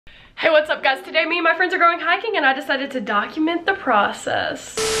Hey, what's up guys? Today me and my friends are going hiking and I decided to document the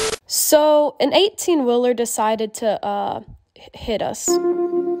process. So an 18-wheeler decided to hit us.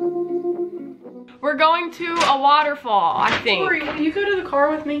 We're going to a waterfall, I think. Tori, will you go to the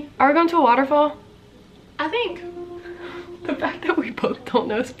car with me? Are we going to a waterfall? I think. The fact that we both don't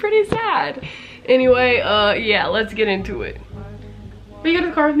know is pretty sad. Anyway, yeah, let's get into it. Will you go to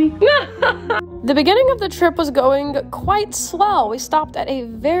the car with me? The beginning of the trip was going quite swell. We stopped at a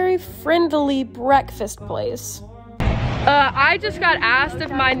very friendly breakfast place. I just got asked if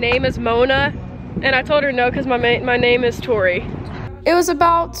my name is Mona, and I told her no because my name is Tori. It was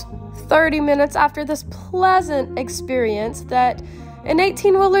about 30 minutes after this pleasant experience that an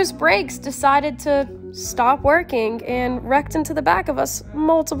 18-wheeler's brakes decided to stop working and wrecked into the back of us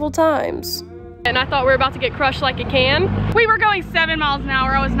multiple times. And I thought we were about to get crushed like a can. We were going 7 miles an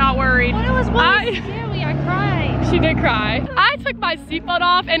hour. I was not worried. Well, it was really scary. I cried. She did cry. I took my seatbelt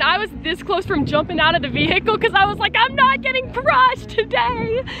off and I was this close from jumping out of the vehicle because I was like, I'm not getting crushed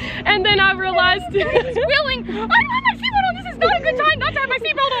today. And then I realized squealing. I don't have my seatbelt on. This is not a good time not to have my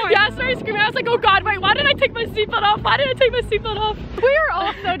seatbelt on. Yeah, I started screaming. I was like, oh God, wait, why did I take my seatbelt off? Why did I take my seatbelt off? We were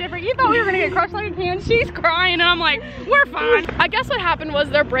all so different. You thought we were gonna get crushed like a can. She's crying and I'm like, we're fine. I guess what happened was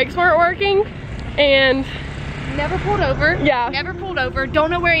their brakes weren't working and never pulled over. Yeah. Never pulled over. Don't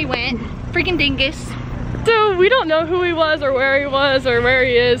know where he went. Freaking dingus. So we don't know who he was or where he was or where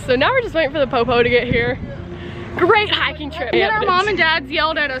he is. So now we're just waiting for the popo to get here. Great hiking trip. And our mom and dads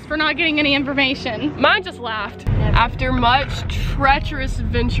yelled at us for not getting any information. Mine just laughed. After much treacherous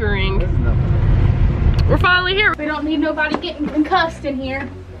venturing, we're finally here. We don't need nobody getting concussed in here.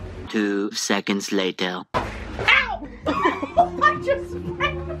 2 seconds later. Ow! I just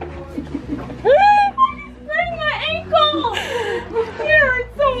sprained my ankle! It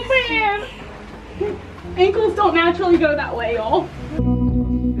hurts so bad. Ankles don't naturally go that way, y'all.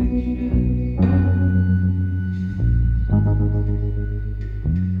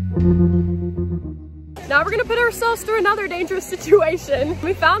 Now we're gonna put ourselves through another dangerous situation.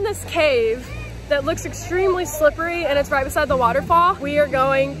 We found this cave that looks extremely slippery and it's right beside the waterfall. We are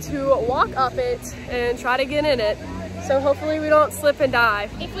going to walk up it and try to get in it. So hopefully we don't slip and die.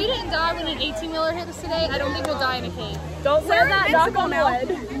 If we didn't die when an 18-wheeler hit us today, I don't think we'll die in a cave. Don't say that, knock on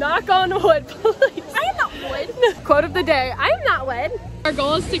wood. Knock on wood, please. I am not wood. Quote of the day, I am not wood. Our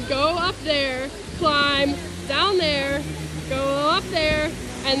goal is to go up there, climb down there, go up there,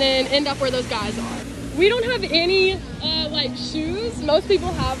 and then end up where those guys are. We don't have any like shoes. Most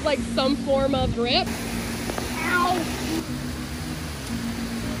people have like some form of grip. Ow!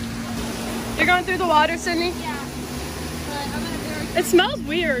 You're going through the water, Sydney? Yeah. But I'm in a very... It smells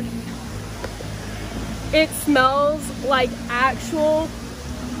weird. It smells like actual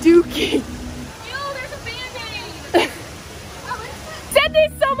dookie. Ew, there's a Band-Aid.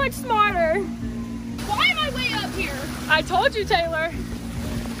 Sydney's so much smarter. Why am I way up here? I told you, Taylor.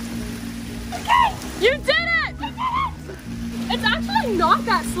 Okay. You did it! I did it! It's actually not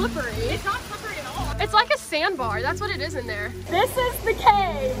that slippery. It's not slippery at all. It's like a sandbar. That's what it is in there. This is the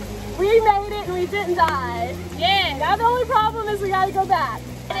cave. We made it and we didn't die. Yeah. Now the only problem is we gotta go back.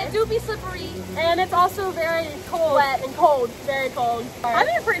 And it do be slippery. And it's also very cold. Wet and cold. Very cold. I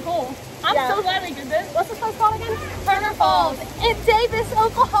think it's pretty cool. I'm so glad we did this. What's this place called again? Turner Falls in Davis,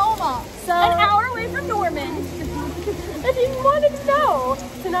 Oklahoma. So, an hour away from Norman. If you wanted to know,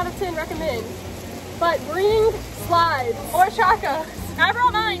 10 out of 10 recommend. But bring slides or shaka. I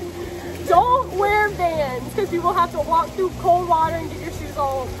brought mine. Don't wear Vans because you will have to walk through cold water and get your shoes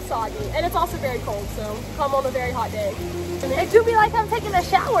all soggy. And it's also very cold, so come on a very hot day. It do be like I'm taking a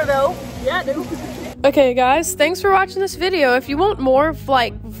shower though. Yeah, dude. Okay guys, thanks for watching this video. If you want more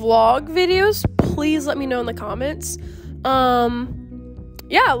like vlog videos, please let me know in the comments.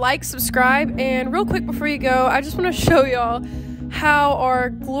 Yeah, like, subscribe, and real quick before you go, I just want to show y'all how our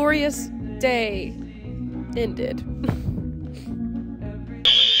glorious day ended.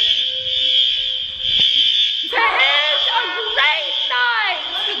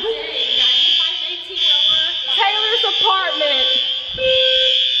 Taylor's apartment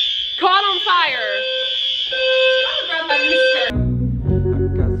caught on fire. I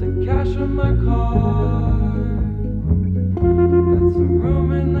got the cash in my car.